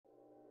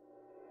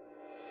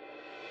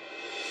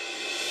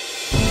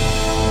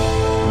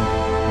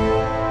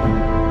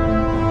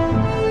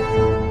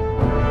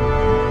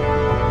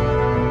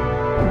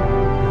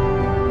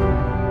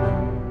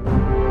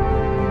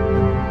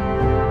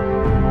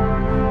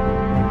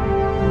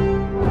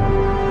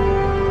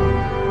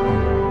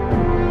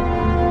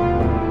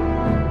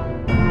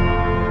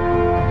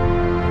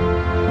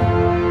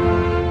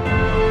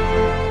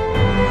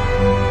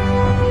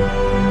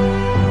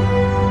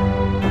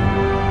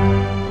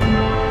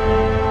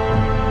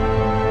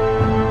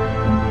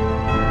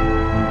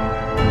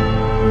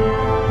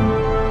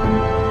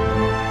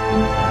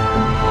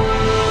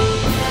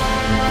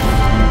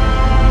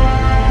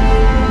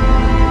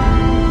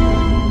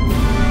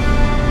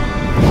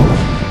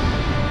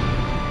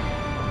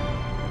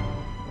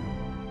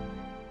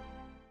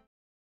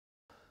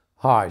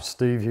Hi,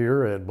 Steve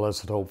here at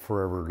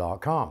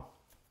blessedhopeforever.com.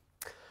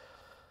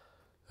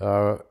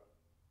 We're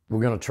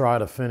going to try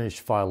to finish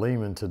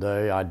Philemon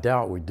today. I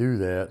doubt we do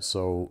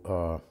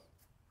that,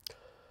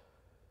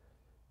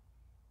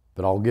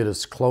 but I'll get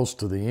us close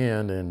to the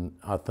end, and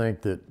I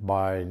think that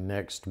by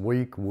next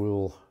week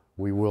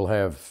we will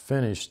have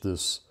finished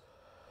this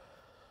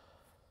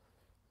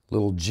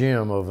little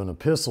gem of an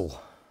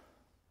epistle.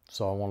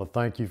 So I want to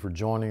thank you for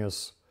joining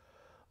us.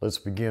 Let's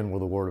begin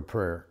with a word of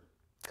prayer.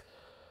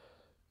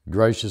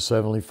 Gracious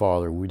Heavenly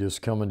Father, we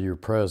just come into your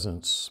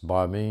presence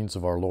by means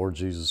of our Lord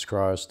Jesus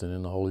Christ and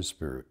in the Holy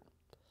Spirit.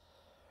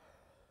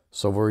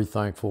 So very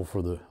thankful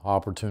for the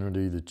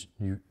opportunity that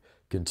you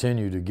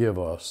continue to give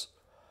us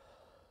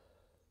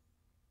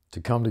to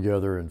come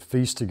together and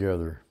feast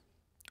together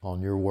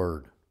on your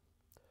word.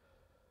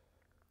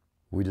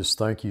 We just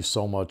thank you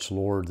so much,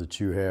 Lord, that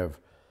you have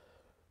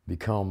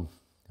become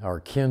our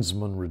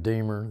kinsman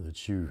redeemer,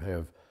 that you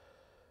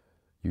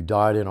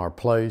died in our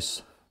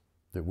place,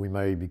 that we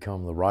may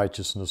become the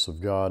righteousness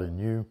of God in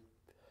you.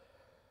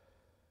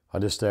 I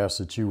just ask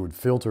that you would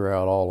filter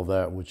out all of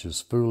that which is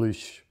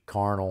foolish,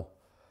 carnal,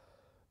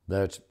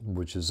 that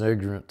which is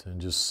ignorant, and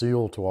just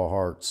seal to our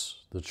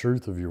hearts the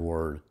truth of your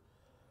word.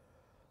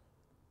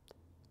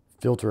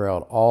 Filter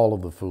out all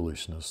of the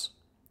foolishness.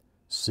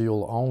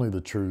 Seal only the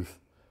truth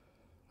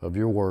of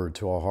your word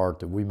to our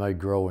heart, that we may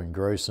grow in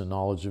grace and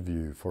knowledge of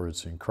you. For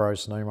it's in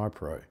Christ's name I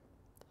pray.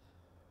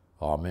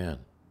 Amen.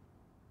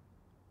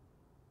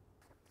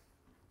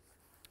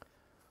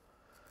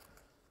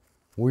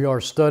 We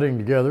are studying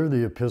together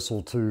the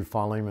epistle to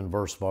Philemon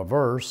verse by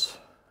verse,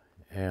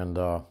 and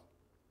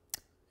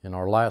in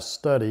our last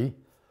study,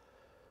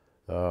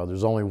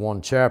 there's only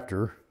one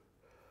chapter.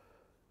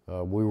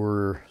 We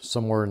were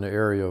somewhere in the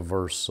area of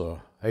verse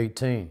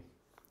 18.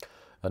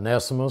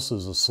 Onesimus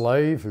is a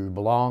slave who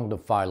belonged to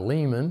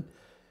Philemon.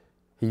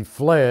 He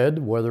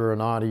fled. Whether or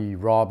not he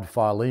robbed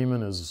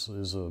Philemon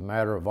is a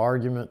matter of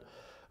argument.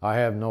 I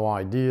have no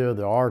idea.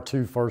 There are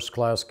two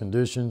first-class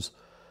conditions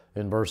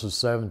in verses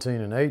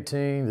 17 and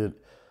 18 that,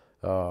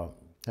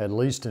 at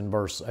least in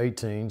verse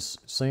 18,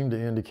 seem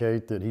to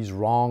indicate that he's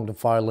wronged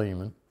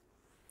Philemon.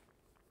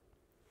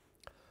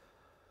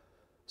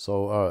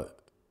 So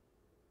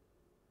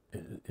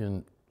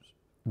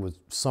with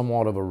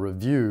somewhat of a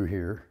review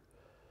here,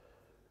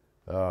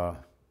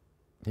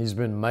 he's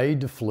been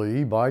made to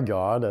flee by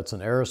God. That's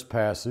an aorist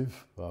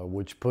passive,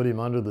 which put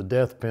him under the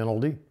death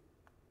penalty.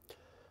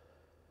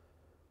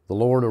 The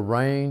Lord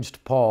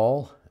arranged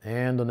Paul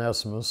and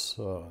Onesimus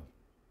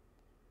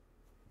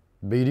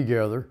be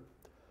together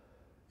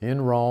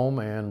in Rome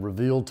and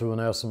revealed to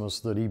Onesimus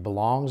that he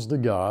belongs to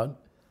God,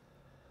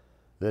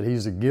 that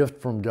he's a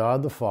gift from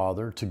God the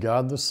Father to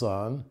God the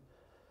Son,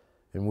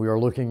 and we are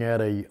looking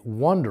at a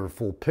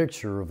wonderful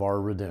picture of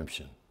our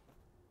redemption.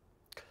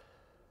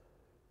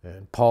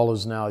 And Paul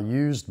is now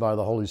used by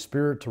the Holy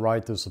Spirit to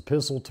write this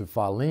epistle to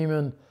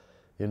Philemon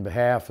in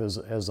behalf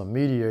as a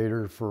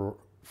mediator for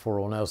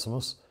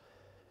Onesimus.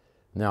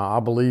 Now, I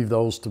believe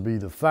those to be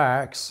the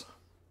facts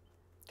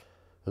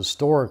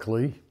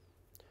historically,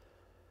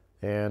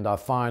 and I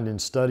find in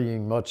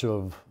studying much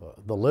of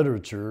the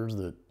literature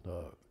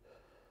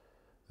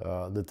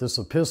that this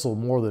epistle,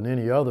 more than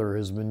any other,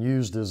 has been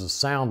used as a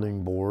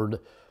sounding board,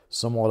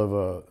 somewhat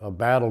of a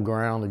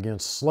battleground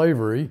against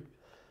slavery,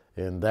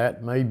 and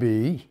that may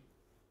be.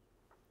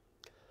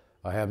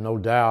 I have no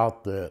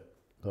doubt that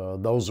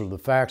those are the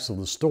facts of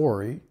the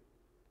story,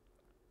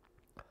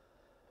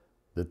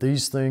 that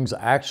these things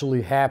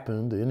actually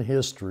happened in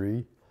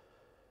history,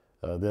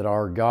 that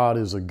our God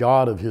is a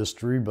God of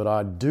history, but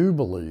I do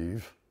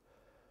believe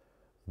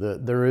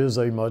that there is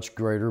a much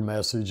greater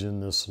message in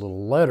this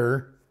little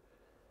letter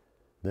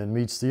than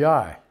meets the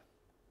eye.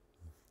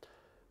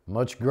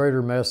 Much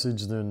greater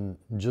message than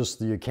just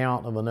the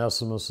account of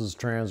Onesimus'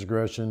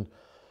 transgression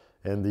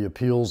and the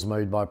appeals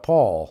made by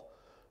Paul,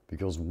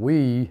 because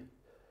we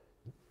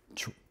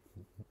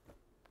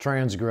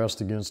transgressed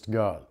against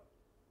God.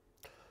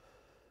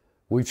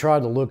 We tried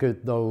to look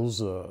at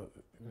those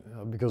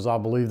because I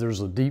believe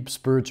there's a deep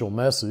spiritual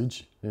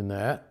message in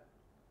that.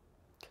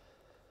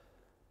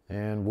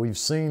 And we've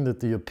seen that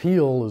the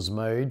appeal is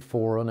made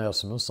for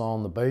Onesimus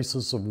on the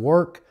basis of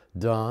work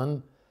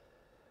done,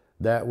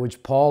 that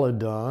which Paul had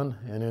done,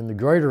 and in the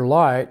greater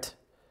light,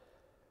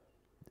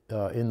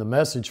 in the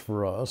message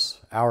for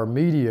us, our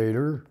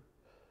mediator,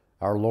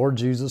 our Lord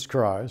Jesus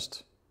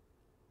Christ,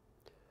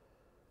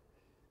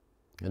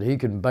 and he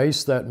can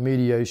base that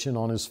mediation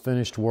on his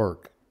finished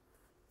work.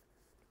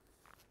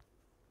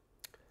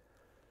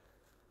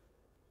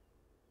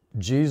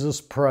 Jesus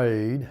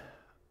prayed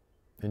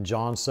in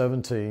John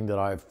 17 that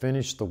I have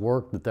finished the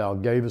work that thou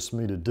gavest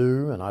me to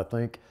do, and I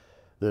think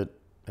that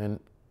an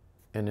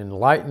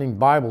enlightening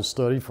Bible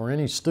study for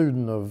any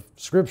student of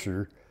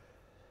Scripture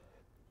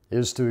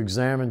is to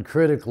examine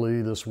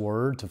critically this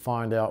word to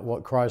find out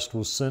what Christ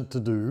was sent to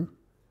do,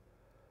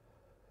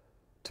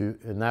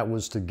 and that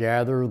was to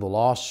gather the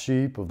lost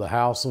sheep of the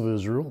house of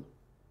Israel,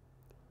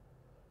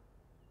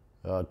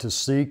 to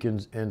seek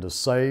and to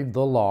save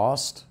the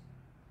lost.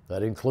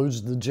 that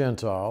includes the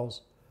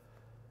Gentiles,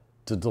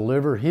 to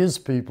deliver His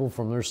people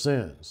from their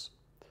sins.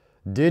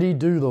 Did He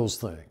do those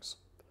things?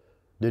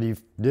 Did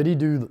he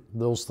do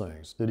those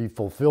things? Did He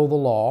fulfill the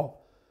law?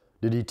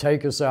 Did He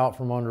take us out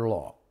from under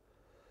law?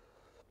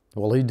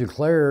 Well, He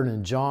declared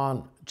in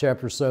John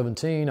chapter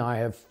 17, I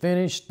have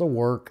finished the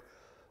work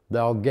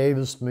Thou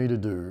gavest me to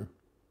do.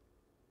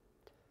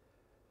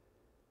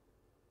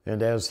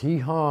 And as He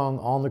hung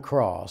on the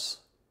cross,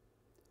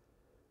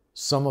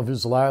 some of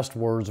His last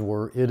words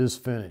were, it is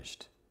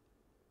finished.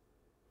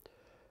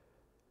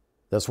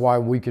 That's why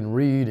we can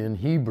read in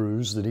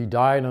Hebrews that He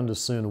died unto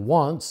sin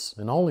once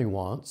and only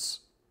once.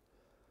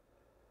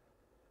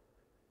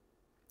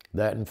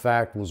 That, in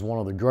fact, was one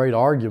of the great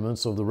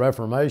arguments of the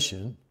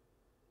Reformation.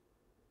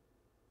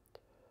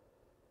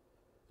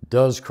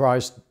 Does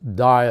Christ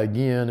die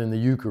again in the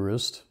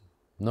Eucharist?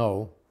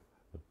 No.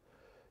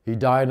 He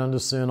died unto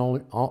sin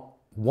only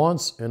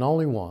once and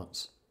only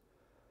once.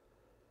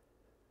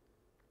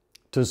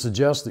 To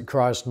suggest that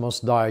Christ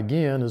must die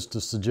again is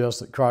to suggest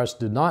that Christ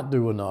did not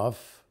do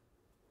enough,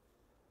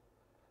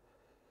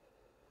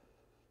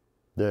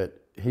 that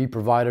He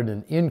provided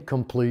an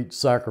incomplete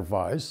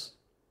sacrifice,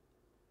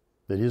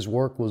 that His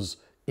work was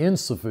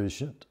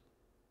insufficient.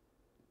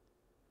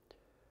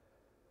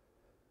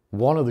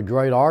 One of the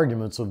great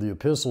arguments of the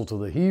epistle to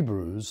the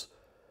Hebrews,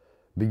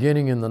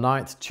 beginning in the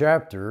 9th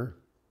chapter,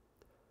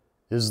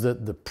 is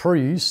that the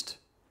priest,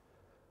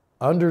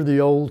 under the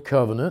old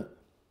covenant,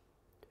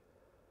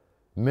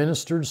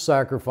 ministered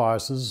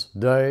sacrifices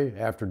day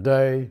after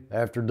day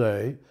after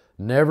day,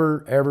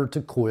 never ever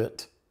to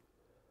quit.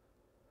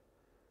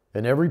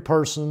 And every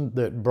person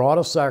that brought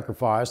a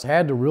sacrifice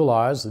had to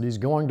realize that he's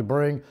going to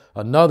bring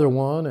another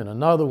one and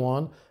another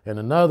one and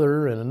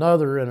another and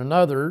another and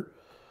another.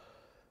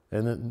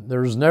 And that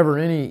there's never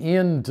any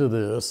end to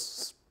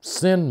this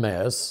sin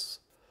mess.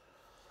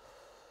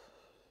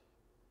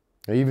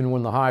 Even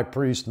when the high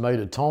priest made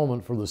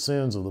atonement for the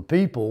sins of the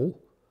people,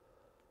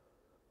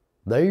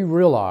 they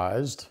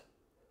realized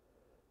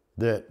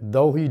that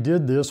though he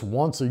did this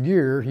once a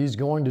year, he's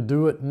going to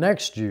do it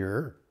next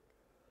year.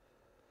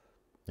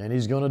 And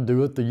he's going to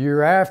do it the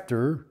year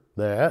after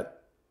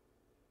that,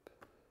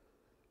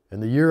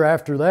 and the year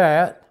after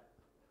that.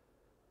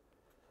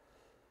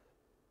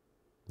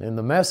 And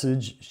the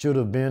message should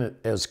have been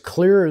as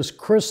clear as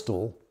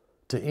crystal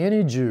to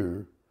any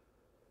Jew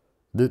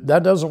that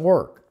that doesn't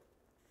work.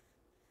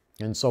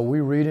 And so we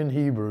read in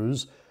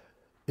Hebrews,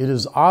 it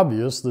is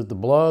obvious that the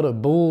blood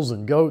of bulls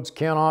and goats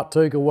cannot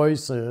take away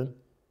sin,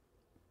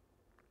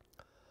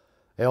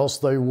 else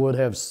they would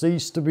have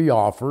ceased to be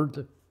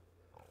offered,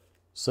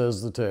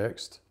 says the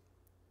text.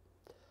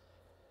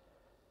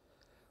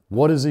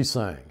 What is he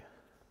saying?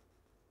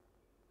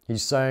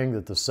 He's saying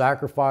that the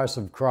sacrifice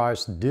of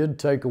Christ did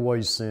take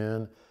away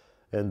sin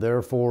and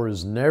therefore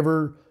is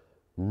never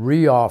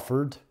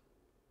re-offered.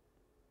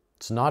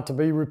 It's not to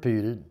be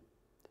repeated.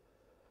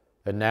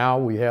 And now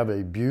we have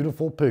a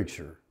beautiful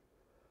picture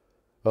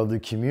of the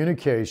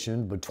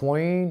communication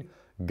between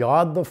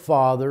God the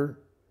Father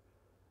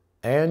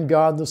and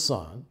God the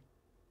Son.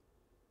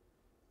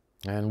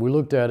 And we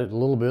looked at it a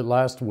little bit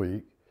last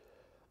week.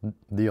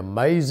 The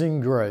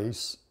amazing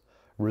grace.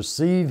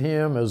 Receive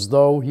Him as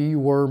though He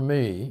were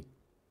me.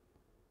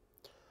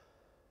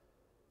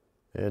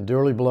 And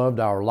dearly beloved,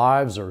 our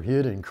lives are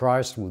hid in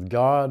Christ with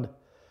God.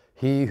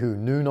 He who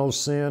knew no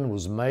sin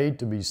was made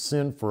to be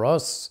sin for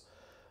us,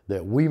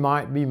 that we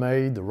might be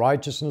made the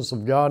righteousness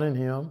of God in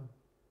Him.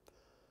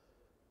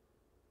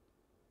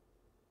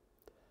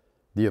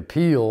 The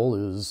appeal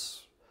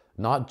is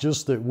not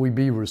just that we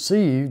be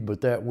received,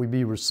 but that we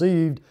be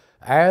received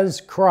as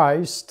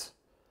Christ,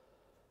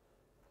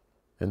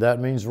 and that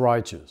means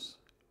righteous.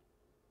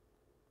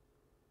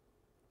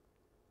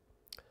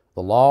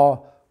 The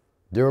law,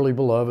 dearly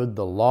beloved,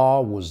 the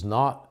law was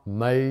not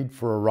made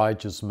for a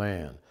righteous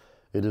man.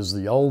 It is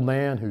the old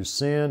man who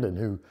sinned and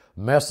who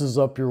messes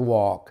up your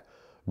walk,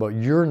 but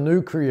your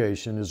new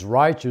creation is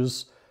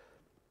righteous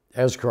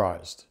as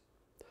Christ.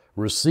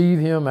 Receive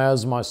Him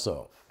as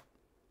myself.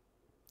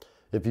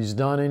 If he's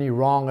done any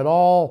wrong at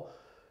all,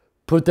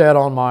 put that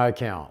on my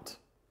account.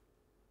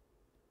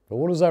 But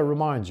what does that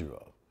remind you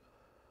of?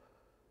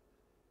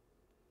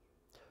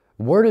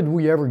 Where did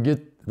we ever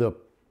get the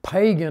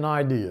pagan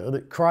idea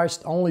that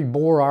Christ only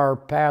bore our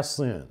past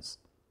sins?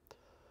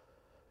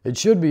 It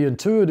should be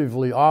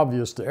intuitively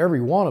obvious to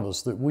every one of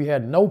us that we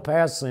had no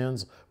past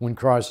sins when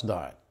Christ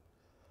died.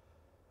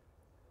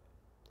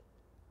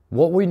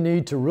 What we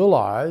need to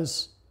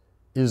realize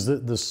is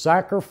that the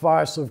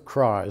sacrifice of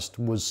Christ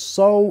was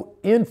so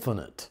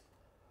infinite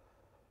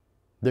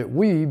that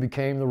we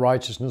became the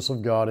righteousness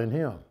of God in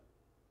Him.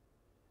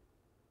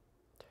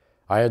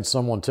 I had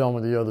someone tell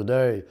me the other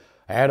day,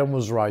 Adam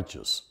was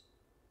righteous.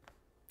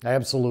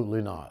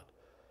 Absolutely not.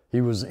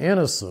 He was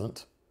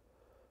innocent,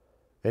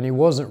 and he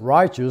wasn't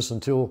righteous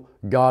until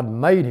God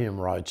made him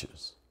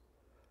righteous.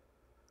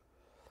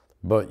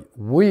 But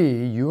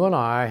we, you and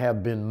I,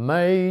 have been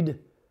made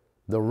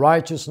the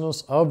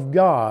righteousness of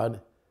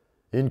God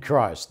in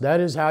Christ. That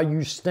is how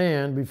you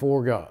stand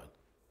before God.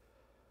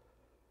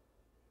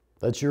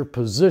 That's your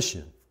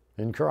position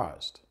in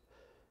Christ.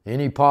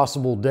 Any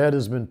possible debt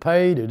has been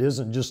paid. It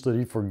isn't just that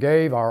He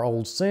forgave our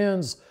old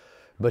sins,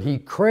 but He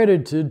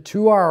credited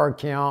to our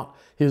account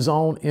His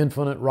own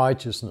infinite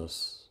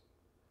righteousness.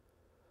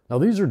 Now,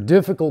 these are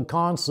difficult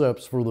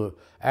concepts for the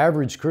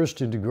average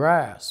Christian to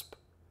grasp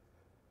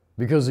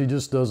because he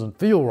just doesn't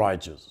feel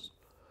righteous.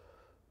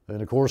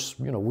 And of course,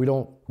 we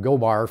don't go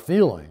by our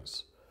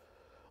feelings.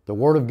 The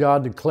Word of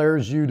God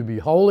declares you to be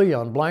holy,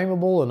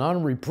 unblameable, and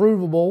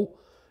unreprovable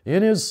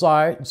in His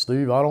sight.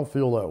 Steve, I don't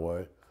feel that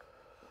way.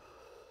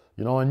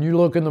 And you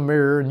look in the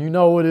mirror and you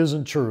know it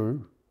isn't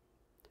true.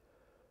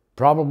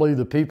 Probably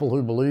the people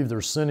who believe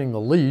they're sinning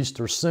the least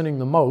are sinning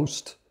the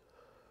most.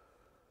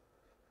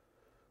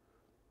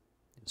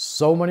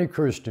 So many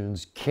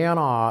Christians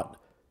it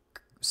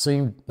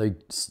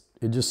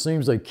just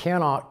seems they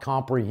cannot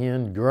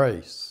comprehend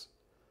grace.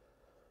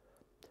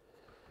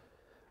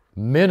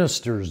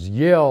 Ministers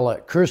yell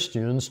at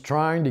Christians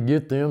trying to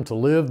get them to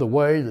live the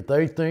way that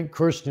they think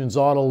Christians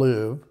ought to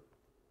live.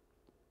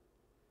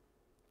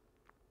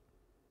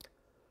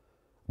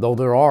 Though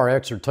there are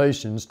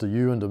exhortations to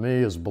you and to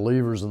me as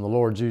believers in the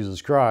Lord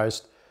Jesus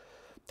Christ,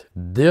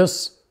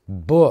 this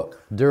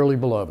book, dearly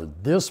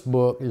beloved, this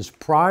book is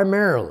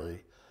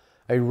primarily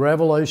a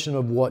revelation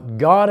of what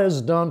God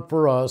has done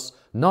for us,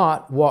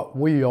 not what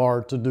we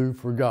are to do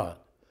for God.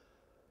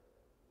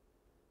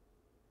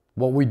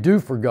 What we do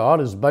for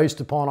God is based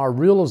upon our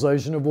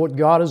realization of what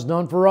God has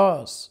done for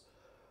us.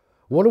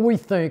 What do we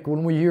think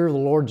when we hear the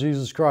Lord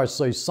Jesus Christ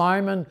say,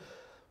 "Simon,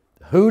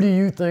 who do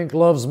you think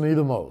loves me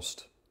the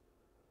most?"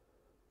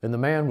 And the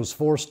man was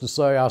forced to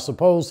say, "I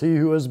suppose he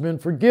who has been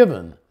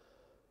forgiven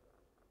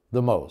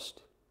the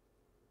most."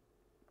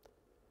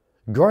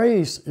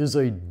 Grace is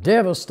a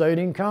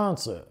devastating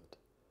concept.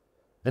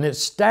 And it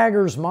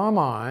staggers my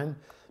mind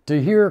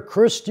to hear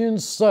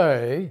Christians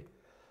say,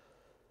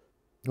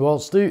 "Well,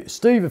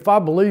 Steve, if I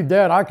believed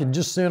that, I could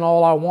just sin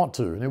all I want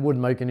to, and it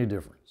wouldn't make any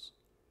difference."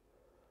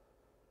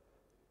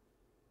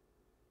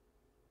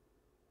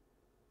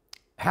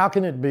 How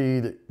can it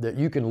be that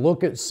you can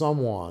look at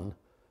someone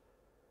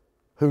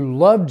who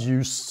loved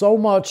you so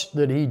much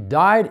that He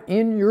died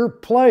in your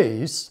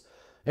place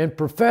and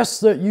profess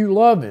that you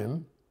love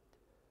Him,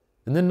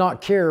 and then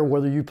not care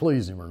whether you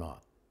please Him or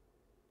not?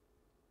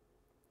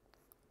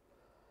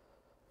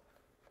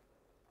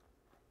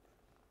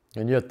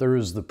 And yet there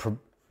is the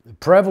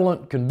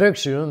prevalent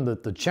conviction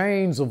that the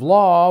chains of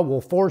law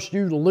will force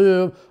you to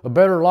live a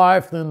better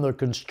life than the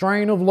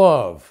constraint of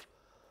love.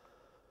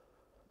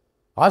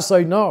 I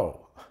say no.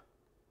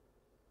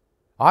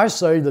 I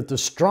say that the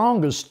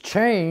strongest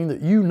chain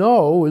that you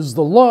know is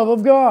the love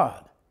of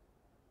God.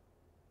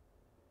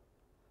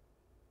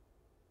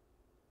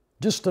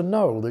 Just to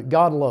know that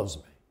God loves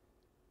me.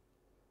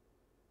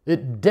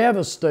 It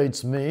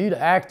devastates me to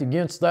act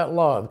against that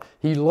love.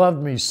 He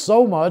loved me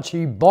so much,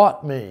 He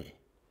bought me.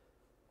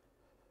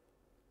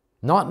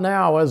 Not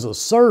now as a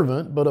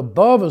servant, but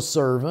above a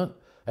servant,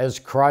 as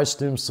Christ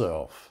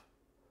Himself.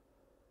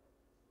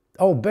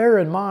 Oh, bear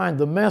in mind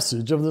the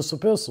message of this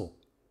epistle.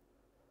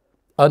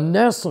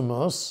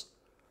 Onesimus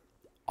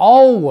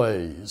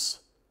always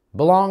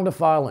belonged to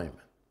Philemon.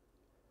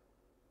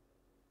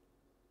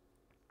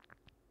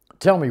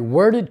 Tell me,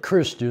 where did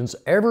Christians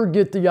ever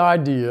get the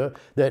idea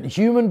that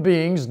human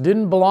beings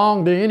didn't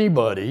belong to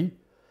anybody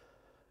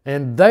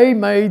and they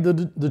made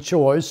the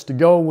choice to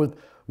go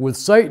with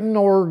Satan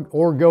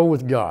or go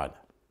with God?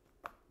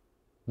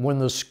 When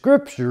the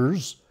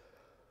Scriptures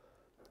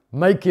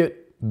make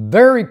it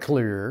very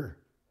clear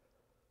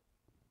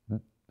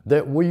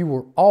that we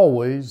were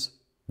always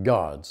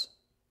God's.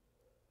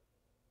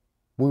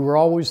 We were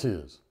always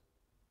His.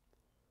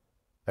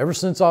 Ever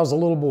since I was a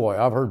little boy,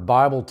 I've heard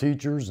Bible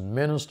teachers and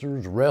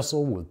ministers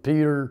wrestle with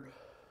Peter.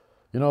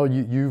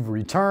 You've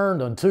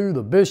returned unto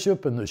the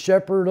bishop and the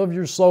shepherd of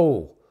your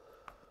soul.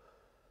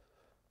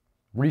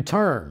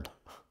 Returned.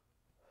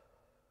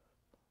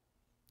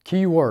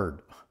 Key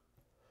word.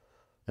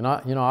 And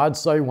I'd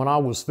say when I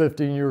was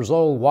 15 years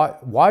old,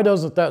 why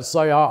doesn't that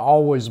say I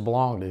always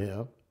belong to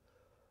Him?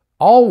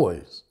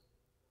 Always.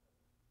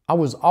 I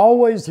was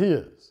always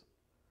His.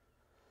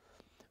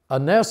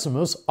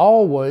 Onesimus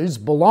always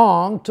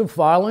belonged to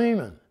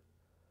Philemon.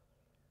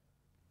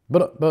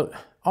 But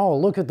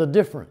look at the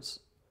difference.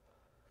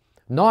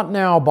 Not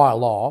now by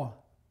law,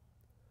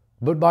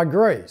 but by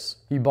grace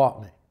He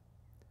bought me.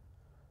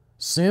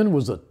 Sin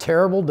was a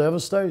terrible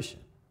devastation.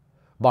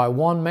 By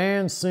one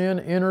man sin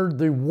entered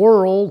the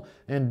world,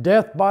 and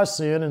death by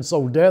sin, and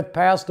so death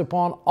passed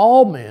upon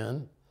all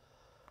men,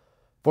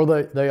 for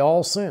they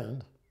all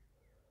sinned.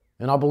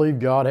 And I believe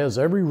God has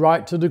every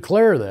right to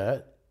declare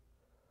that.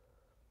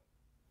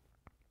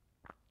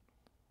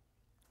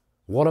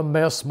 What a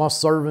mess my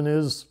servant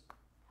is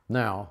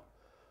now,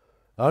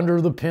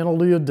 under the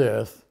penalty of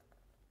death.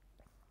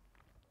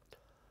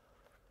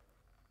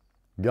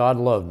 God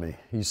loved me.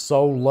 He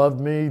so loved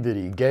me that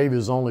He gave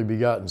His only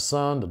begotten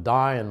Son to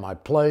die in my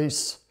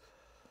place.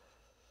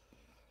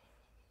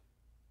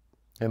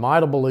 Am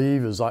I to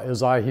believe, as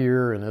I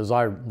hear and as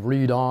I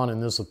read on in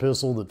this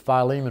epistle, that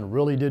Philemon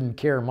really didn't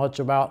care much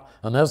about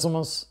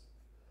Onesimus?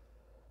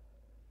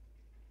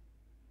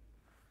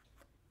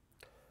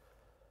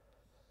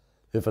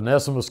 If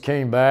Onesimus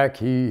came back,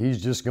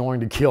 he's just going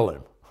to kill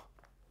him.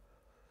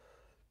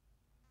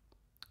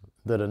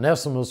 That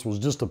Onesimus was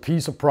just a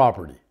piece of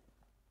property.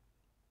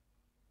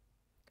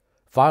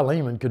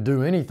 Philemon could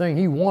do anything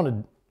he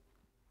wanted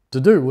to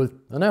do with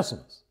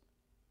Onesimus.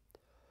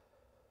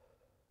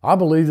 I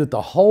believe that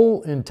the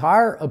whole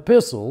entire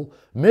epistle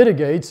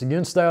mitigates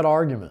against that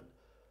argument.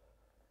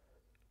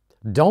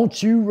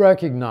 Don't you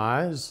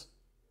recognize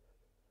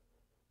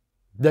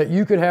that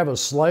you could have a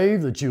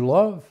slave that you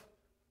love?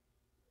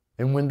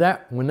 And when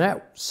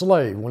that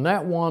slave, when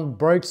that one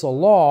breaks a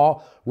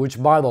law,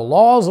 which by the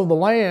laws of the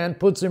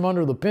land puts him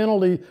under the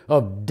penalty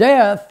of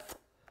death,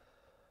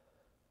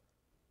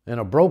 and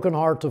a broken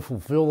heart to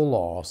fulfill the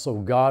law, so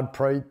God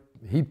prayed,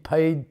 He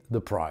paid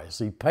the price.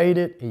 He paid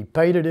it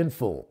in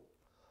full.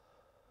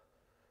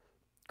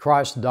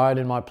 Christ died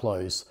in my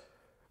place.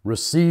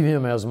 Receive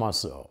Him as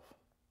myself.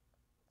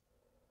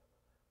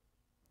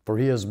 For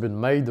He has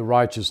been made the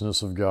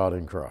righteousness of God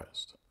in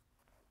Christ.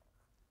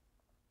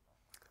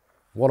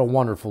 What a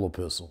wonderful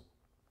epistle.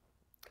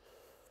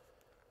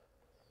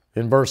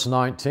 In verse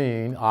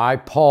 19, I,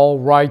 Paul,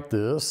 write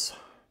this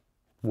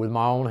with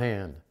my own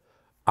hand.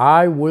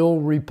 I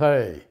will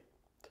repay.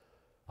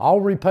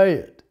 I'll repay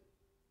it.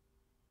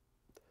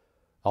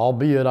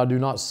 Albeit I do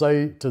not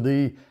say to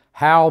thee,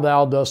 how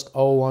thou dost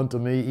owe unto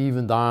me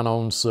even thine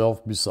own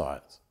self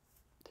besides.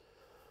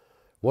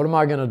 What am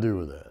I going to do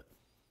with that?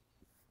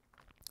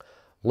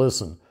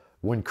 Listen,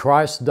 when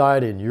Christ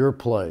died in your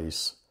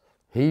place,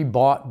 He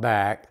bought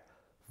back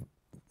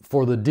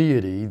for the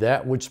deity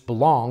that which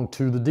belonged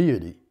to the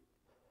deity.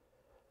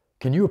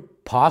 Can you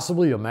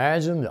possibly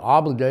imagine the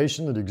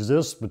obligation that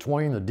exists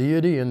between the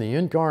deity and the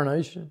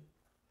incarnation?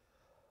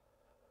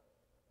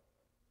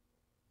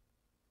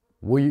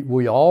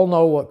 We all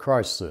know what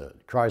Christ said.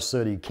 Christ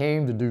said He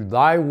came to do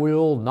thy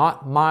will,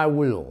 not my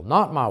will,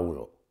 not my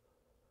will.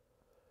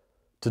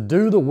 To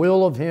do the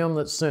will of Him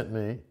that sent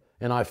me,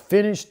 and I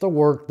finished the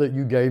work that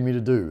you gave me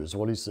to do, is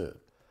what He said.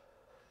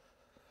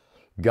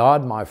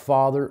 God, my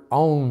Father,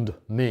 owned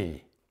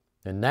me,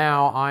 and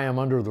now I am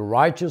under the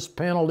righteous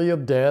penalty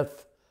of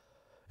death,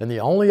 and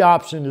the only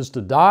option is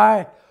to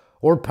die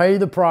or pay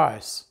the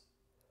price.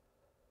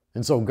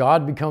 And so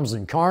God becomes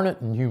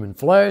incarnate in human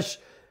flesh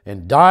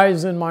and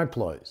dies in my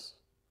place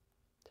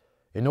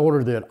in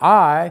order that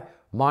I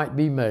might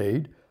be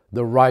made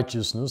the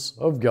righteousness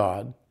of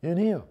God in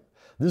Him.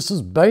 This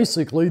is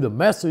basically the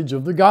message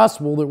of the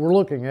gospel that we're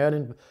looking at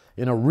in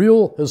a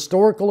real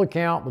historical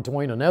account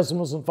between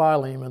Onesimus and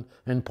Philemon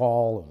and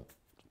Paul.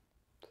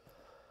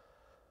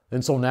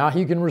 And so now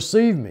he can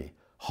receive me,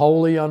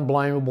 holy,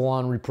 unblameable,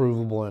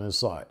 unreprovable in His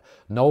sight.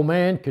 No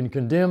man can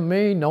condemn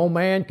me, no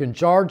man can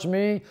charge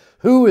me.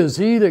 Who is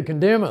he that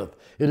condemneth?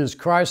 It is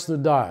Christ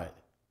that died.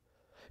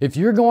 If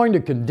you're going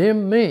to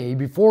condemn me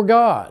before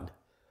God,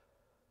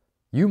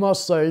 you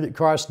must say that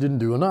Christ didn't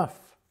do enough,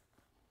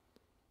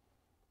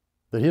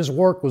 that His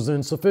work was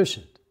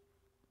insufficient,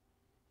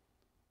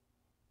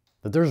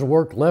 that there's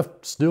work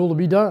left still to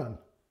be done.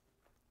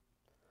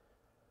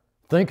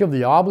 Think of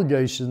the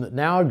obligation that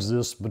now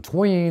exists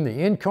between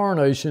the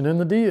incarnation and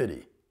the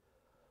deity.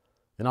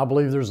 And I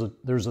believe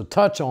there's a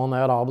touch on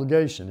that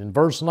obligation. In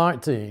verse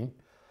 19,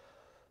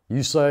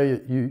 you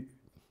say,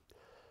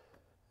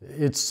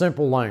 it's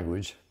simple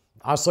language.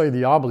 I say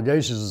the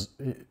obligation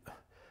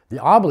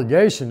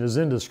is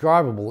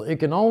indescribable. It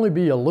can only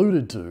be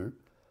alluded to.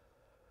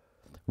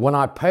 When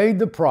I paid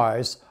the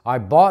price, I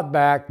bought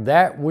back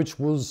that which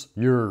was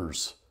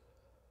yours.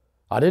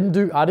 I didn't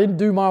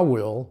do my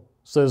will,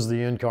 says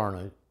the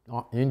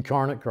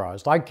incarnate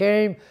Christ. I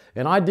came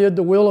and I did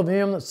the will of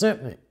Him that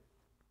sent me.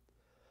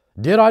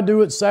 Did I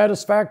do it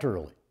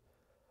satisfactorily?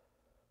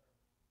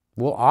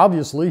 Well,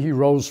 obviously He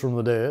rose from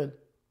the dead.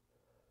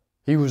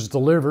 He was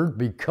delivered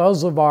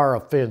because of our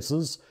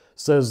offenses,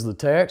 says the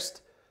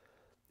text,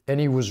 and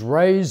He was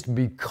raised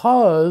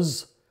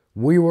because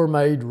we were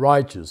made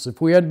righteous. If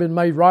we hadn't been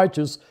made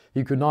righteous,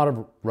 He could not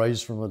have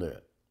raised from the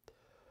dead.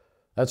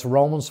 That's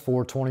Romans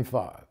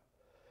 4:25.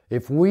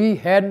 If we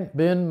hadn't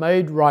been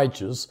made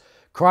righteous,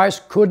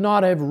 Christ could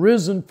not have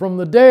risen from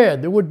the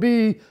dead. There would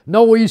be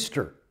no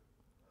Easter.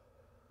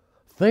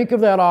 Think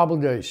of that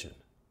obligation.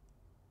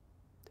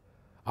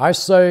 I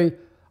say,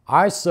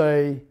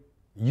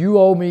 you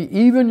owe me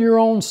even your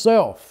own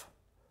self.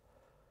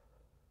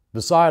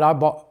 Besides,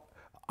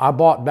 I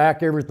bought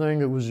back everything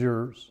that was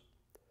yours.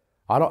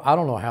 I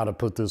don't know how to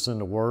put this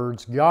into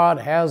words. God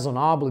has an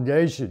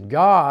obligation.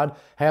 God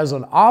has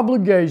an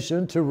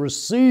obligation to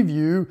receive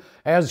you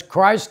as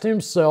Christ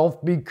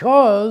Himself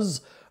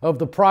because of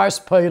the price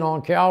paid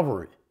on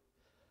Calvary.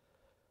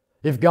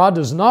 If God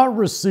does not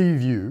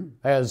receive you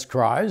as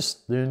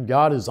Christ, then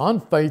God is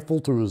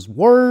unfaithful to His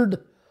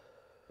word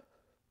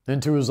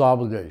and to His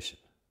obligation.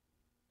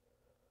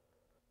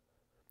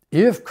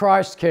 If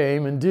Christ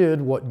came and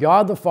did what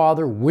God the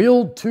Father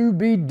willed to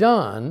be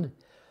done,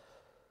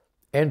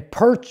 and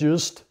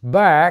purchased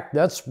back,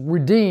 that's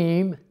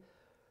redeem,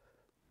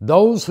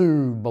 those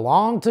who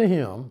belong to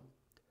him.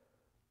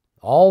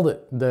 All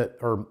that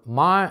are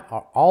mine,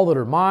 all that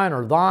are mine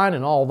are thine,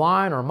 and all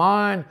thine are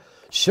mine,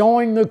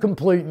 showing the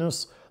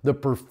completeness, the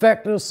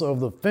perfectness of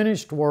the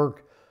finished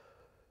work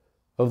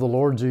of the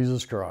Lord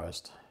Jesus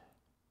Christ.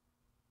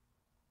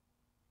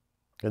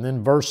 And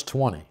then verse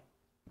 20.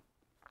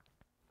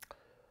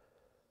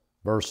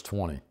 Verse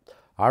 20.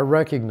 I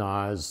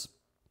recognize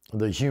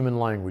the human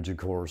language, of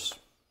course.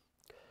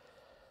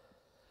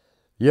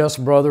 Yes,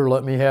 brother,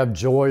 let me have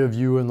joy of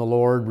you in the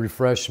Lord.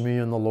 Refresh me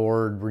in the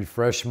Lord.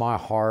 Refresh my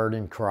heart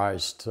in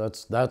Christ.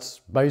 That's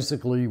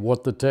basically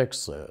what the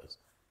text says.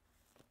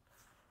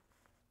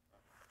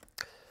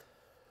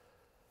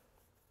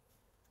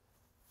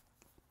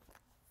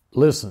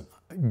 Listen,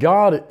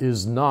 God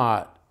is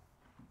not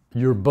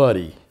your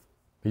buddy.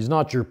 He's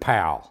not your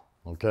pal,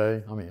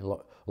 okay? I mean,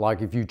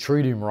 like if you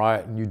treat him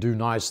right and you do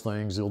nice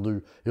things, he'll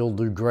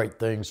do great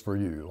things for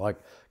you. Like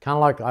kind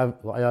of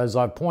like as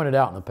I've pointed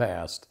out in the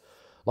past,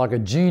 like a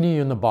genie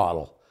in the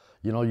bottle.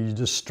 You know, you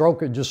just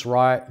stroke it just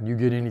right and you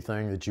get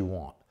anything that you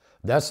want.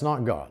 That's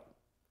not God.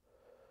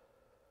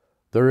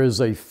 There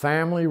is a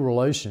family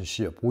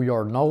relationship. We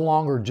are no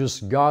longer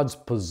just God's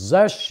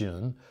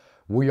possession.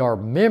 We are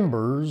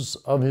members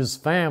of his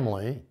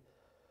family.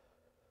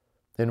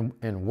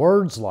 And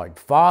words like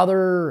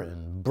father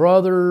and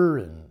brother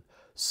and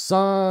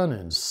son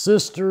and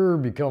sister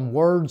become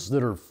words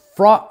that are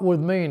fraught with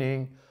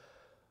meaning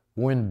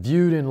when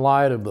viewed in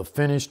light of the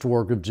finished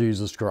work of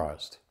Jesus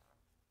Christ.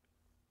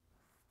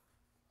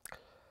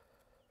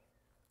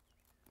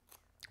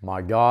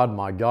 My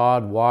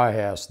God, why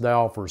hast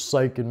thou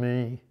forsaken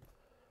me?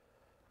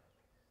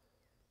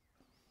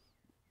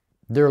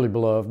 Dearly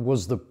beloved,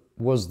 was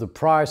the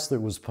price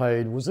that was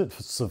paid, was it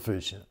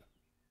sufficient?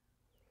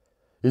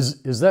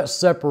 Is that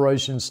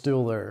separation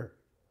still there?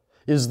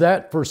 Is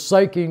that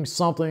forsaking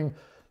something,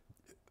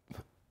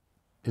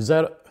 is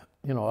that,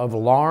 of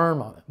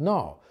alarm?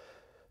 No.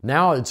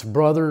 Now it's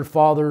brother,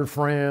 father,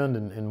 friend,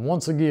 and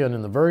once again,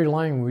 in the very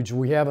language,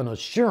 we have an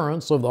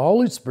assurance of the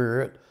Holy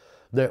Spirit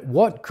that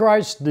what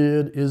Christ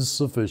did is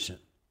sufficient.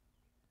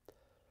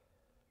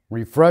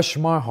 Refresh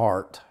my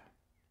heart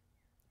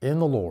in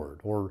the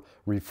Lord, or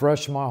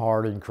refresh my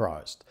heart in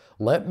Christ.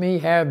 Let me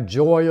have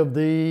joy of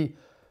thee.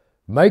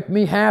 Make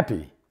me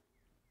happy.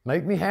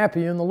 Make me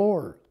happy in the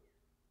Lord.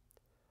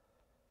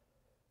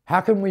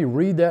 How can we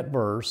read that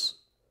verse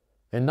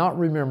and not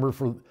remember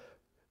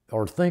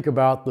or think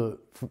about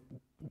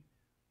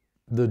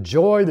the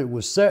joy that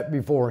was set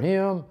before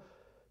him?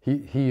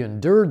 He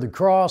endured the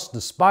cross,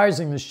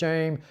 despising the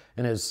shame,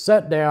 and has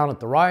sat down at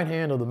the right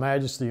hand of the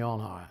Majesty on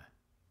high.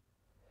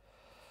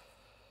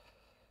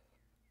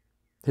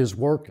 His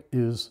work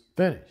is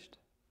finished.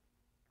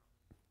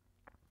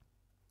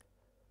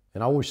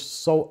 And I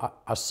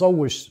so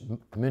wish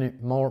many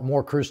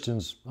more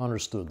Christians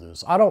understood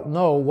this. I don't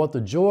know what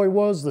the joy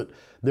was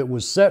that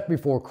was set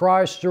before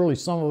Christ. Surely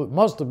some of it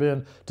must have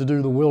been to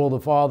do the will of the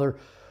Father,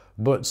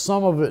 but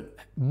some of it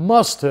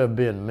must have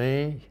been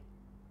me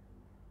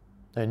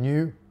and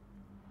you.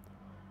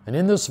 And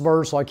in this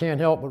verse, I can't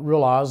help but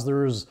realize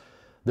there is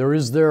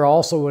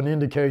also an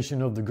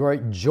indication of the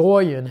great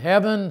joy in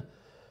heaven,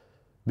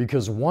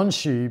 because one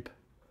sheep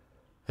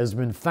has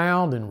been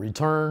found and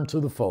returned to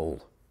the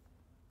fold.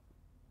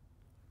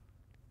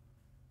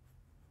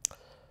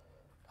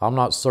 I'm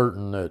not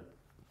certain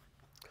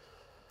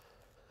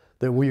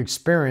that we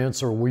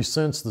experience or we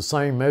sense the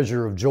same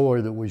measure of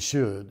joy that we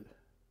should.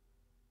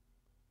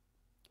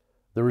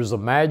 There is a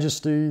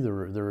majesty,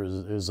 there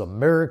is a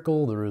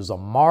miracle, there is a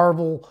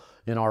marvel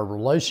in our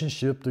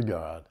relationship to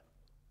God.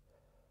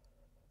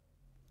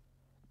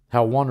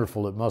 How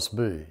wonderful it must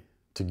be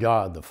to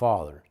God the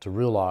Father to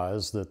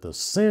realize that the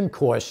sin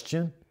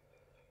question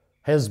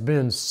has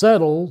been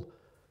settled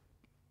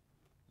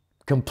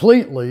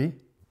completely,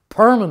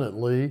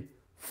 permanently,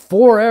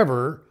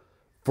 forever,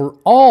 for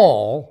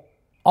all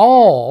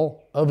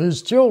of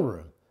his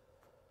children.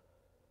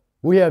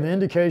 We have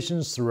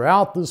indications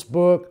throughout this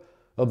book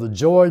of the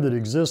joy that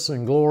exists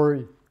in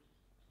glory.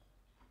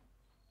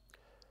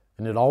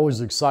 And it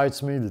always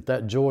excites me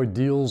that joy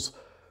deals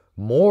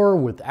more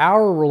with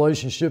our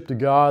relationship to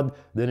God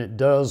than it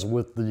does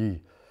with the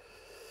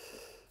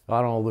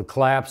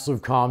collapse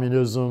of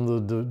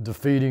communism, the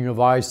defeating of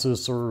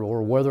ISIS,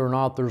 or whether or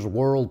not there's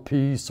world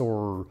peace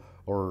or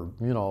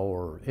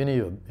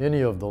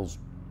any of those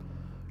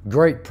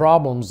great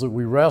problems that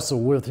we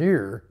wrestle with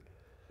here.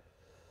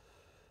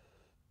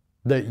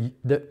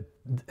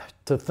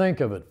 To think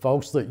of it,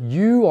 folks, that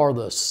you are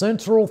the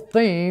central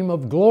theme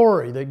of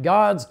glory, that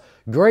God's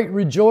great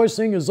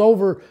rejoicing is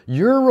over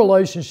your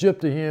relationship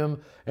to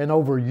him and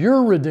over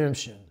your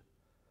redemption.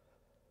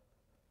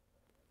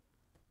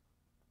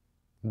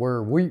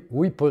 Where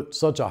we put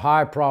such a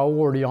high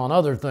priority on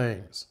other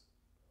things.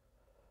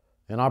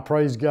 And I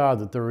praise God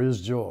that there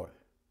is joy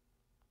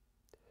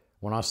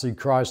when I see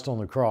Christ on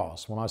the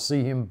cross, when I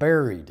see him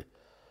buried.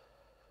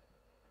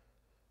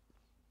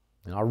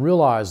 And I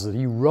realize that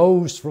he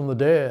rose from the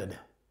dead.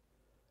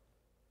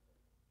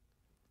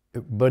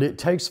 But it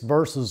takes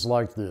verses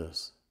like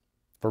this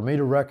for me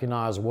to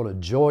recognize what a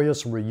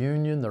joyous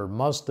reunion there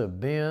must have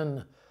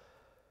been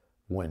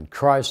when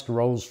Christ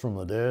rose from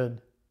the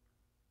dead.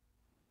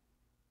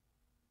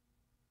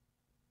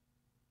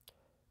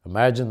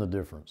 Imagine the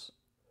difference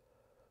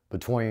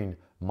between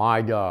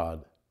my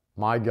God,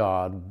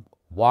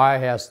 why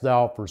hast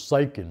thou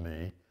forsaken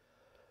me?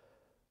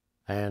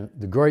 And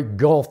the great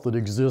gulf that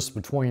exists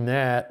between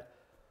that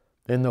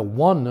and the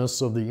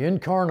oneness of the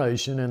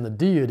incarnation and the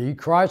deity,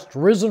 Christ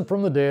risen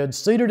from the dead,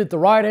 seated at the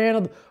right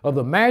hand of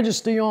the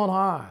majesty on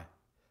high.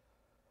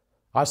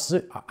 I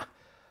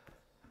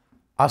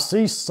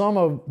see some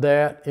of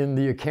that in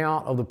the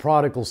account of the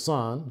prodigal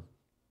son.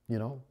 You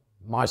know,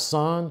 my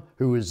son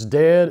who is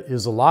dead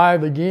is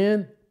alive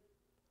again.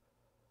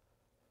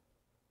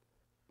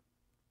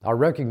 I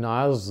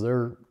recognize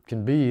there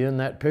can be in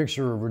that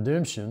picture of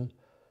redemption,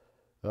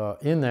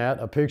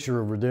 a picture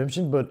of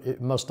redemption, but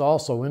it must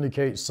also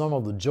indicate some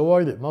of the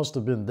joy that must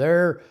have been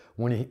there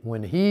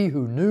when he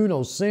who knew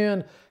no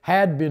sin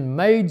had been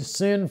made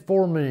sin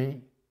for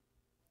me.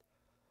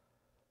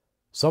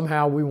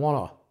 Somehow we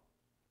want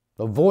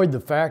to avoid the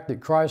fact that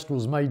Christ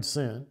was made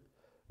sin,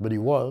 but he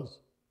was.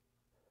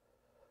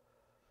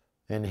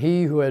 And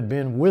he who had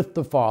been with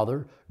the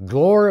Father,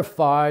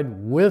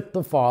 glorified with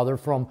the Father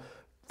from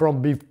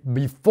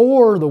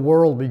before the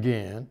world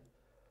began,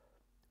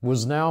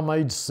 was now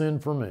made sin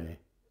for me,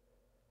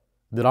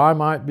 that I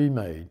might be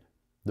made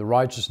the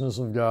righteousness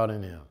of God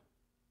in him.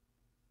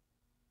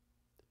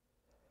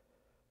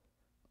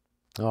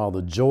 Oh,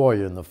 the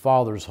joy in the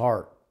Father's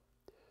heart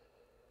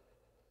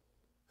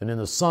and in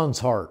the Son's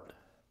heart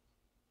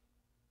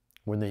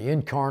when the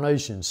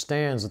incarnation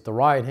stands at the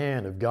right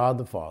hand of God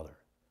the Father.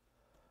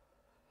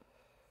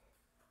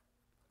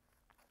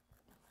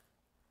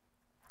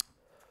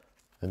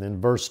 And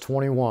then verse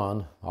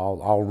 21,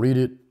 I'll read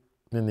it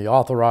in the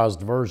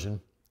authorized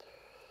version.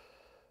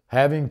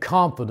 Having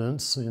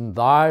confidence in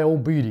thy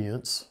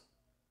obedience,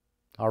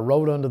 I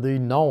wrote unto thee,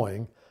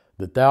 knowing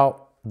that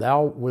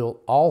thou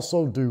wilt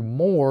also do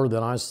more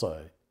than I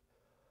say.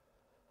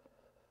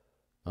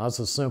 Now, that's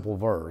a simple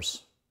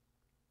verse,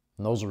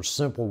 and those are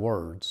simple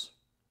words.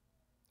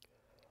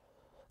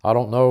 I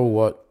don't know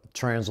what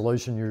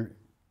translation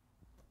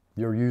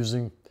you're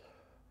using,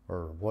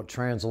 or what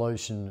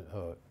translation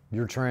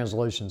your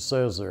translation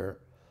says there.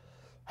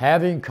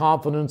 Having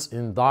confidence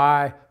in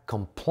thy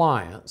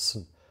compliance.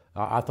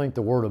 I think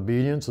the word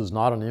obedience is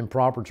not an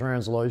improper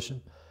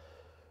translation.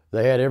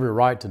 They had every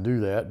right to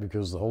do that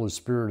because the Holy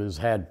Spirit has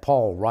had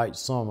Paul write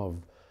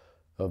some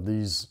of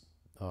these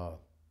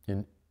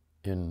in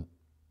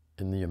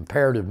the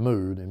imperative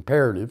mood,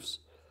 imperatives,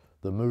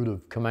 the mood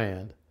of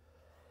command.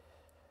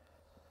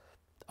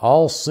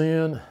 All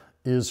sin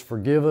is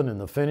forgiven in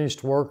the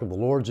finished work of the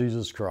Lord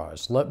Jesus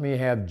Christ. Let me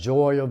have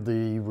joy of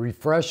thee.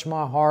 Refresh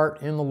my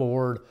heart in the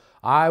Lord.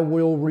 I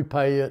will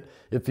repay it.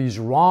 If he's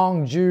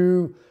wronged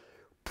you,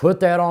 put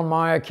that on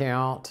my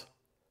account.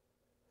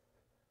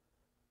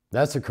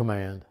 That's a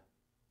command.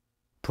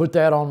 Put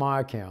that on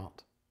my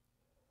account.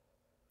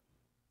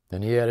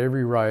 And he had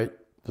every right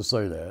to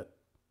say that.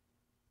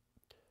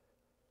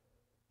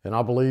 And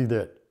I believe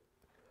that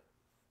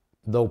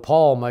though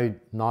Paul may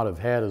not have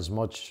had as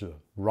much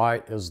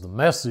right as the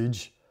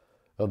message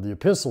of the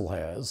epistle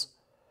has,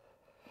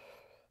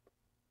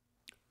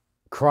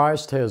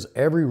 Christ has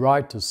every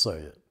right to say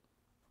it.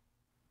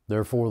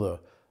 Therefore,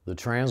 the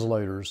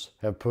translators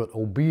have put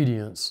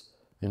obedience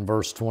in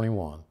verse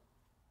 21.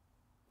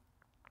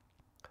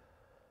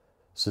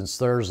 Since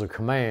there's a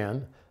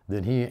command,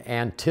 then he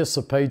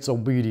anticipates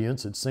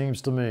obedience, it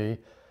seems to me,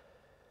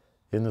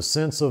 in the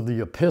sense of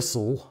the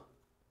epistle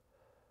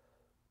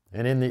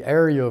and in the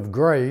area of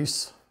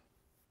grace.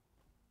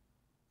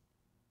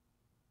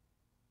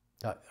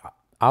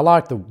 I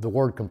like the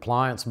word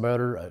compliance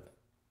better,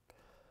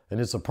 and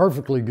it's a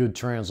perfectly good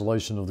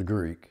translation of the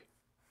Greek.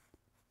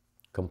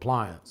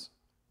 Compliance.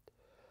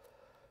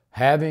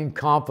 Having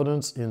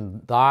confidence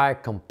in thy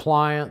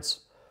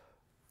compliance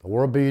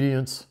or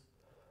obedience.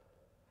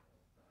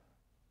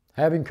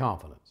 Having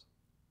confidence.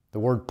 The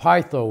word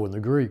pytho in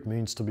the Greek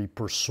means to be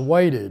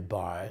persuaded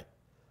by.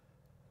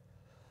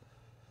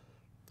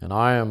 And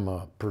I am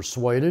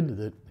persuaded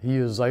that he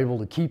is able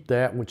to keep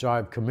that which I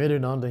have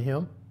committed unto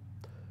him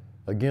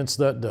against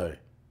that day.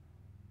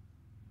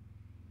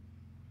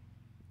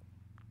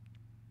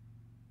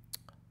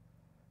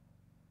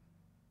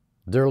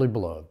 Dearly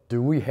beloved,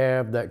 do we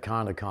have that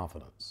kind of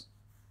confidence?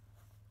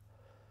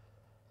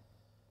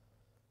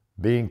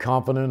 Being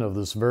confident of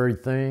this very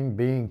thing,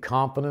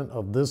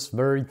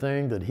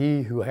 that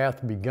he who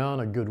hath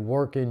begun a good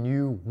work in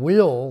you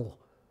will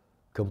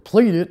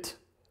complete it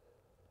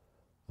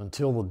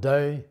until the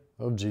day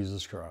of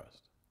Jesus Christ.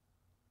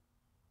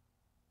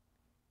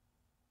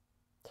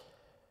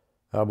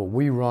 But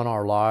we run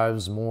our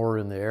lives more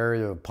in the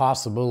area of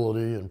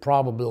possibility and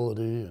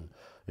probability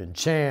and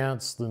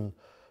chance than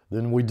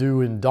we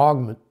do in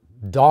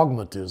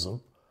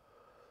dogmatism.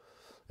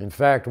 In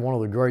fact, one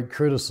of the great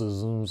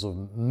criticisms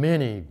of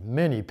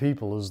many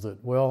people is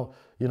that, well,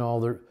 you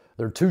know,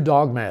 they're too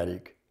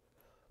dogmatic.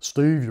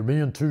 Steve, you're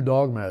being too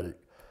dogmatic.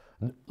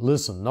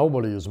 Listen,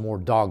 nobody is more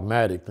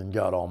dogmatic than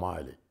God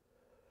Almighty.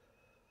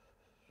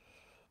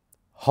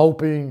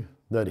 Hoping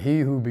that he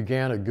who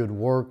began a good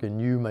work in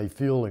you may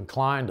feel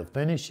inclined to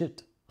finish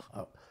it.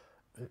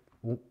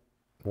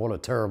 What a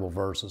terrible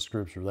verse of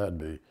Scripture that'd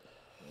be.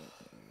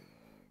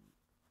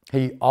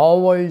 He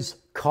always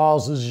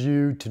causes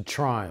you to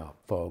triumph,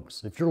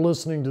 folks. If you're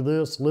listening to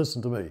this,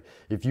 listen to me.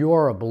 If you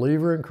are a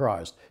believer in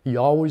Christ, he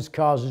always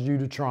causes you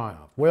to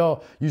triumph.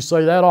 Well, you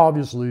say that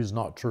obviously is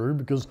not true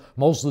because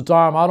most of the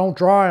time I don't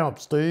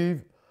triumph,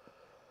 Steve.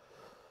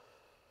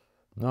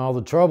 No,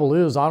 the trouble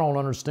is I don't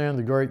understand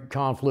the great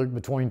conflict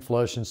between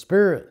flesh and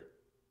spirit.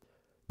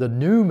 The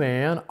new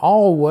man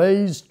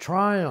always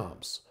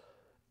triumphs,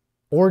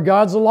 or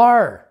God's a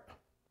liar.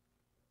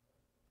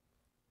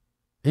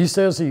 He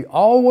says he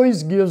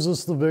always gives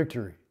us the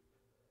victory.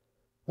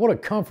 What a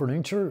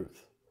comforting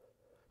truth.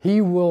 He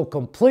will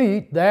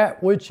complete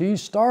that which he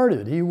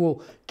started. He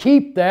will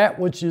keep that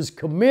which is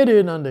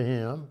committed unto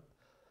him.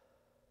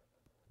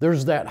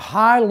 There's that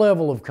high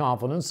level of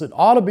confidence that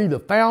ought to be the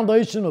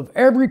foundation of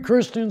every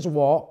Christian's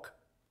walk.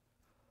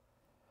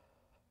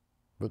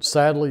 But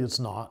sadly, it's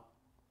not.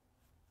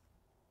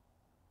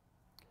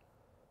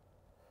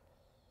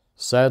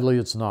 Sadly,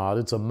 it's not.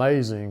 It's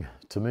amazing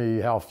to me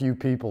how few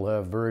people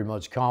have very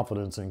much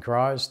confidence in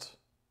Christ.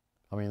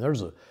 I mean,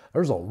 there's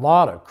a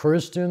lot of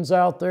Christians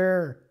out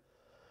there,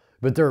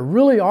 but there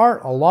really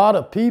aren't a lot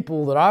of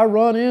people that I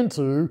run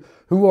into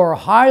who are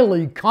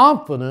highly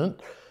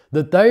confident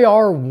that they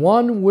are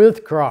one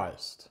with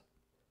Christ.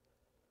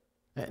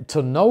 And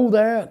to know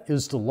that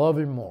is to love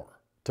him more,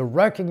 to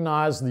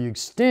recognize the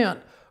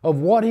extent of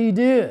what he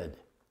did.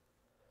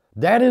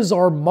 That is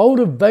our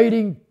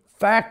motivating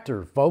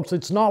factor, folks.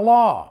 It's not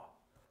law.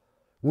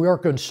 We are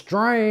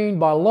constrained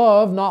by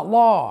love, not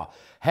law,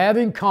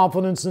 having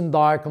confidence in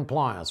thy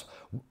compliance.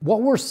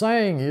 What we're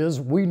saying is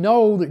we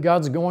know that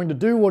God's going to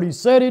do what he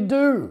said he'd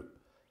do.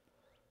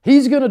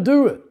 He's going to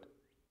do it.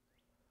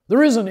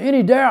 There isn't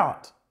any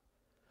doubt.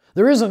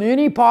 There isn't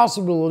any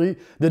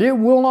possibility that it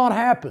will not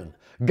happen.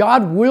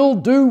 God will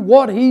do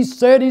what he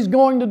said he's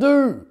going to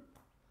do.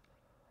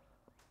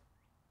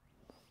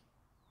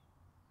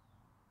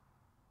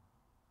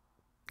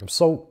 I'm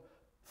so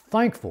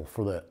thankful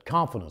for that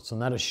confidence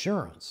and that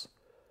assurance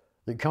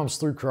that comes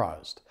through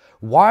Christ.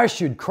 Why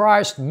should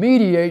Christ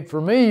mediate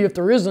for me if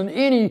there isn't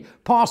any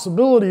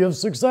possibility of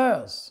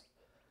success?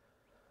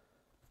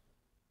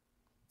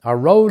 I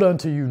wrote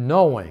unto you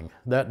knowing.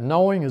 That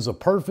knowing is a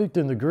perfect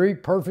in the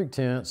Greek perfect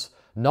tense,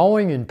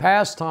 knowing in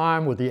past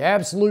time with the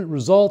absolute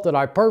result that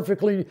I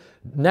perfectly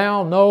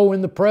now know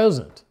in the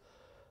present,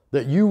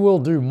 that you will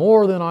do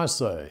more than I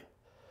say.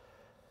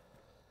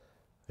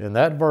 And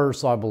that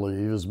verse, I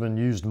believe, has been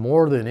used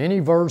more than any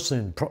verse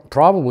in,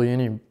 probably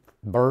any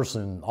verse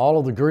in all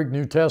of the Greek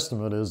New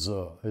Testament is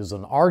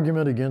an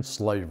argument against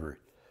slavery.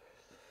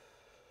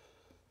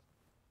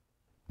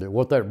 That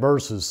what that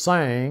verse is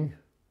saying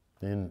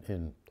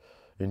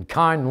in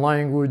kind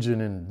language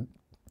and in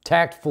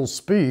tactful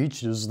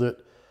speech is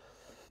that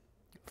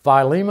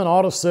Philemon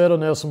ought to set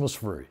Onesimus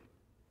free.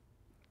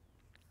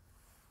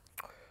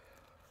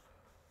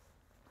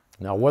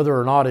 Now, whether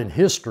or not in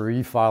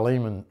history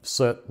Philemon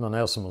set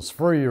Onesimus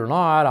free or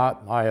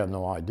not, I have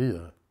no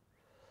idea.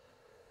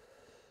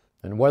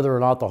 And whether or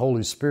not the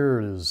Holy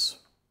Spirit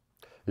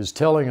is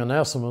telling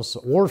Onesimus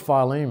or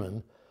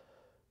Philemon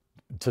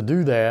to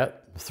do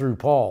that through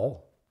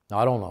Paul,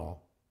 I don't know.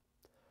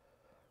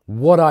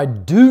 What I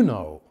do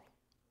know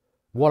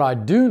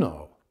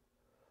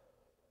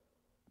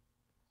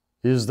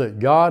is that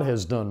God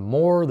has done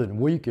more than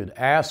we could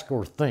ask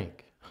or think,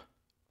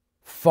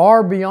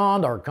 far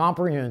beyond our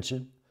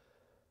comprehension,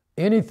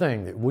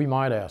 anything that we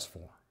might ask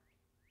for.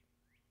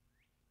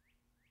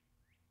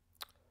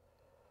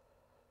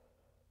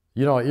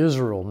 You know,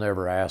 Israel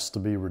never asked to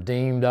be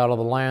redeemed out of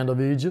the land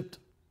of Egypt,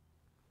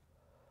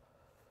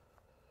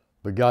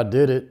 but God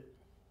did it.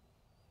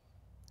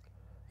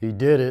 He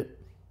did it,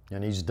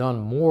 and He's done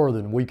more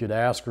than we could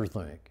ask or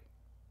think.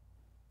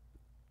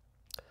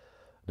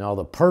 Now,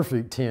 the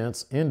perfect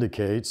tense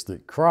indicates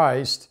that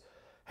Christ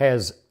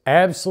has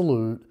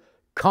absolute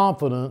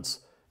confidence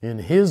in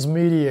His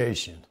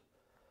mediation.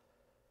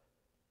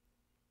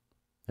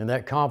 And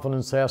that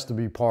confidence has to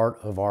be part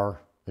of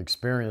our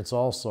experience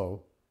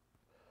also.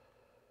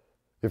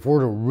 If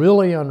we're to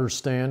really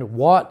understand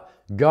what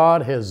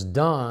God has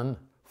done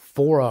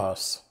for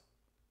us.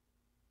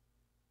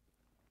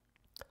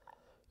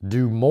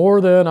 Do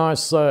more than I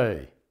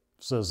say,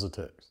 says the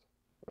text.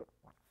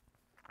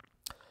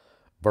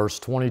 Verse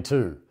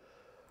 22.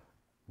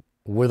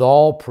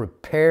 Withal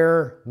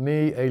prepare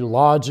me a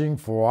lodging,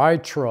 for I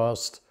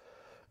trust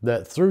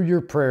that through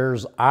your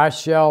prayers I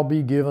shall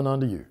be given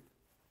unto you.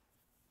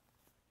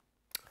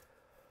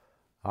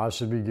 I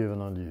should be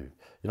given unto you.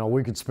 You know,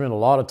 we could spend a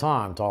lot of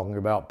time talking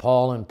about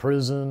Paul in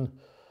prison.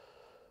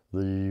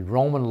 The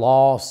Roman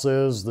law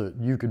says that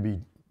you could be,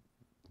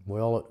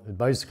 well, it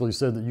basically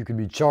said that you could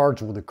be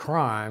charged with a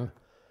crime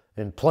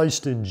and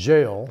placed in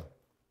jail.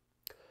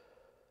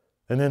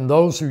 And then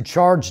those who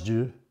charged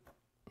you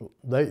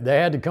They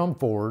had to come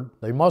forward.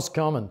 They must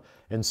come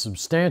and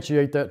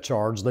substantiate that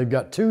charge. They've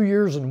got 2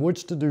 years in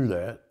which to do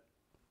that.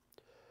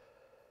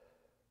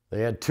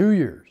 They had 2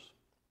 years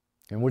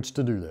in which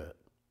to do that.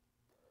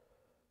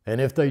 And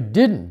if they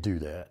didn't do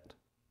that,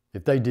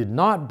 if they did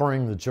not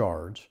bring the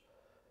charge,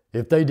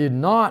 if they did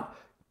not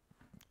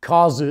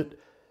cause it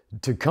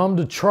to come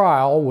to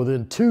trial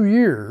within 2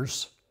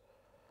 years,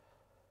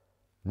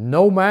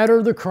 no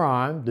matter the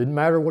crime, didn't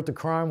matter what the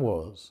crime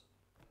was,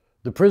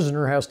 the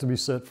prisoner has to be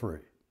set free.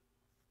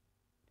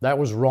 That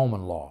was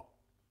Roman law.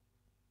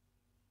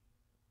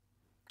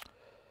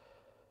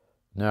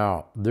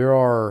 Now, there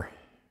are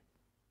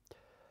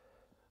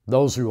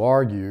those who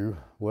argue,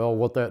 well,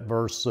 what that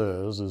verse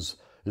says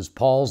is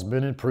Paul's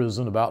been in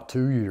prison about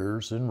 2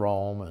 years in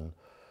Rome,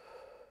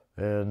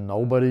 and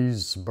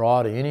nobody's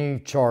brought any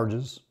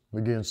charges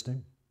against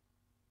him.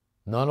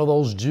 None of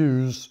those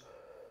Jews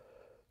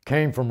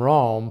came from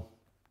Rome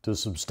to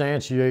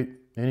substantiate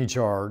any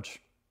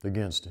charge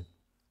against him.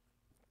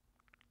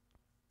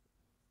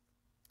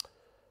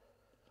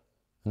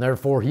 And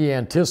therefore, he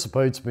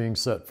anticipates being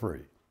set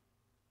free.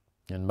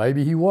 And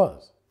maybe he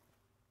was.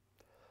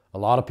 A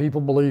lot of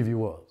people believe he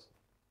was.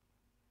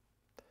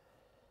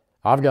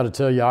 I've got to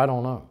tell you, I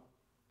don't know.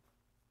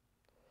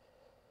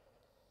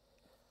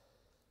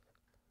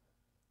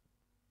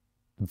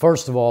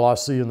 First of all, I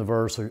see in the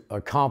verse a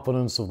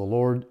confidence of the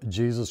Lord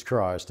Jesus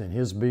Christ in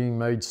his being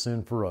made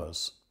sin for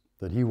us,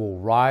 that he will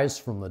rise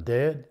from the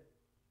dead.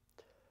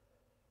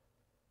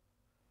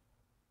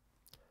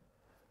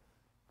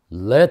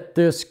 Let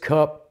this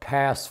cup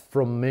pass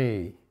from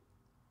me,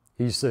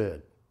 he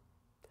said.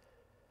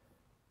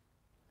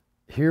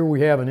 Here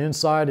we have an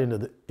insight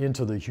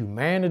into the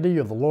humanity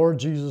of the Lord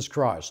Jesus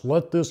Christ.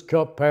 Let this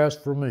cup pass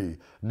from me,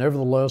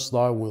 nevertheless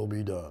thy will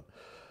be done.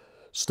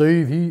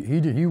 Steve,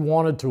 he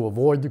wanted to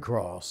avoid the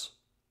cross.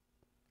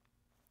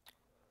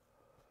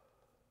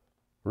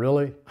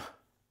 Really?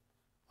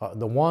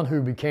 The one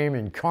who became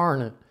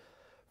incarnate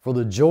for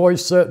the joy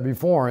set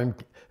before him,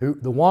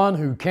 the one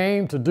who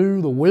came to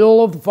do the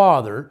will of the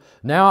Father,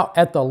 now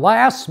at the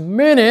last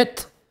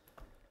minute,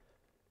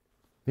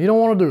 he don't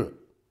want to do it.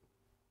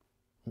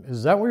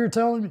 Is that what you're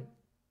telling me?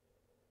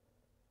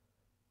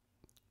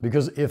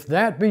 Because if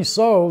that be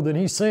so, then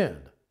he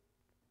sinned.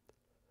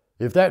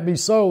 If that be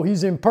so,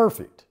 he's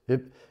imperfect.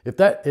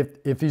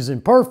 If he's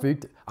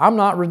imperfect, I'm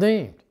not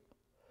redeemed.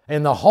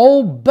 And the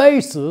whole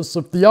basis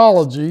of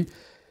theology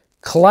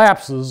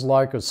collapses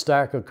like a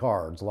stack of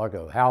cards, like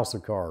a house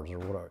of cards or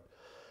whatever.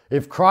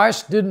 If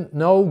Christ didn't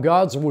know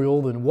God's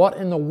will, then what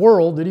in the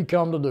world did he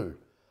come to do?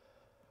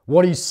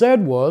 What he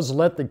said was,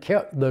 let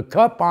the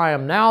cup I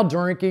am now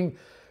drinking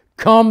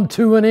come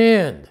to an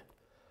end.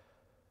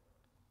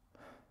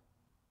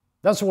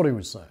 That's what he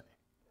was saying.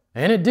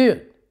 And it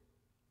did.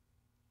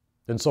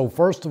 And so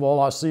first of all,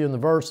 I see in the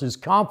verse his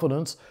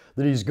confidence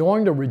that he's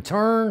going to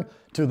return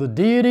to the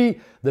deity,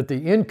 that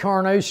the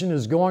incarnation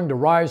is going to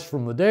rise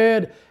from the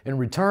dead and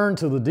return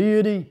to the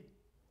deity.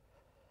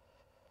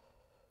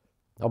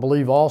 I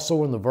believe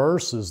also in the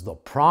verse is the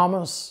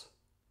promise,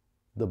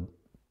 the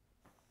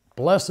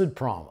blessed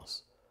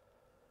promise,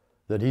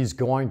 that he's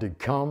going to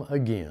come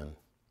again.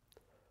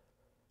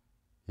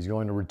 He's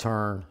going to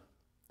return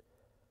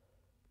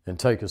and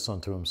take us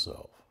unto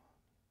himself.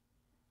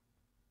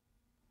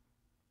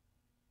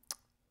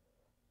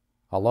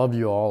 I love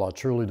you all, I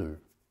truly do.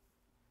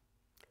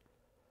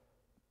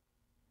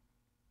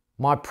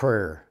 My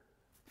prayer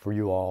for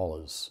you all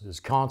is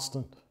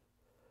constant,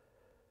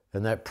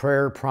 and that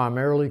prayer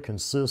primarily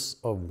consists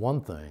of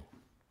one thing,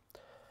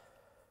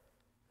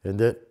 and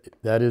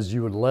that is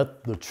you would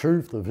let the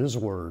truth of his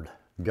word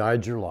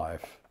guide your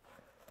life.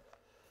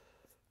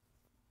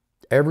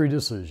 Every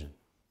decision.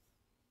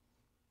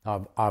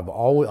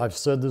 I've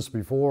said this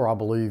before. I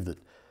believe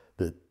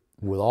that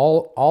with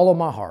all of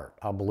my heart,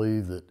 I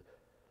believe that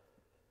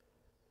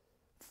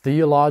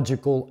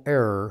theological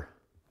error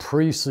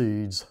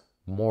precedes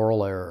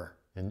moral error.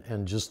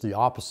 And just the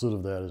opposite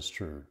of that is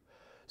true.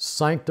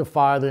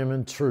 Sanctify them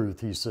in truth,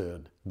 he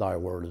said. Thy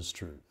word is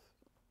truth.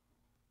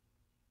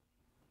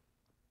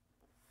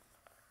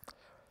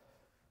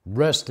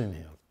 Rest in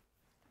him.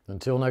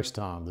 Until next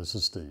time, this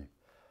is Steve.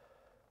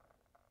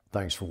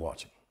 Thanks for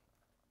watching.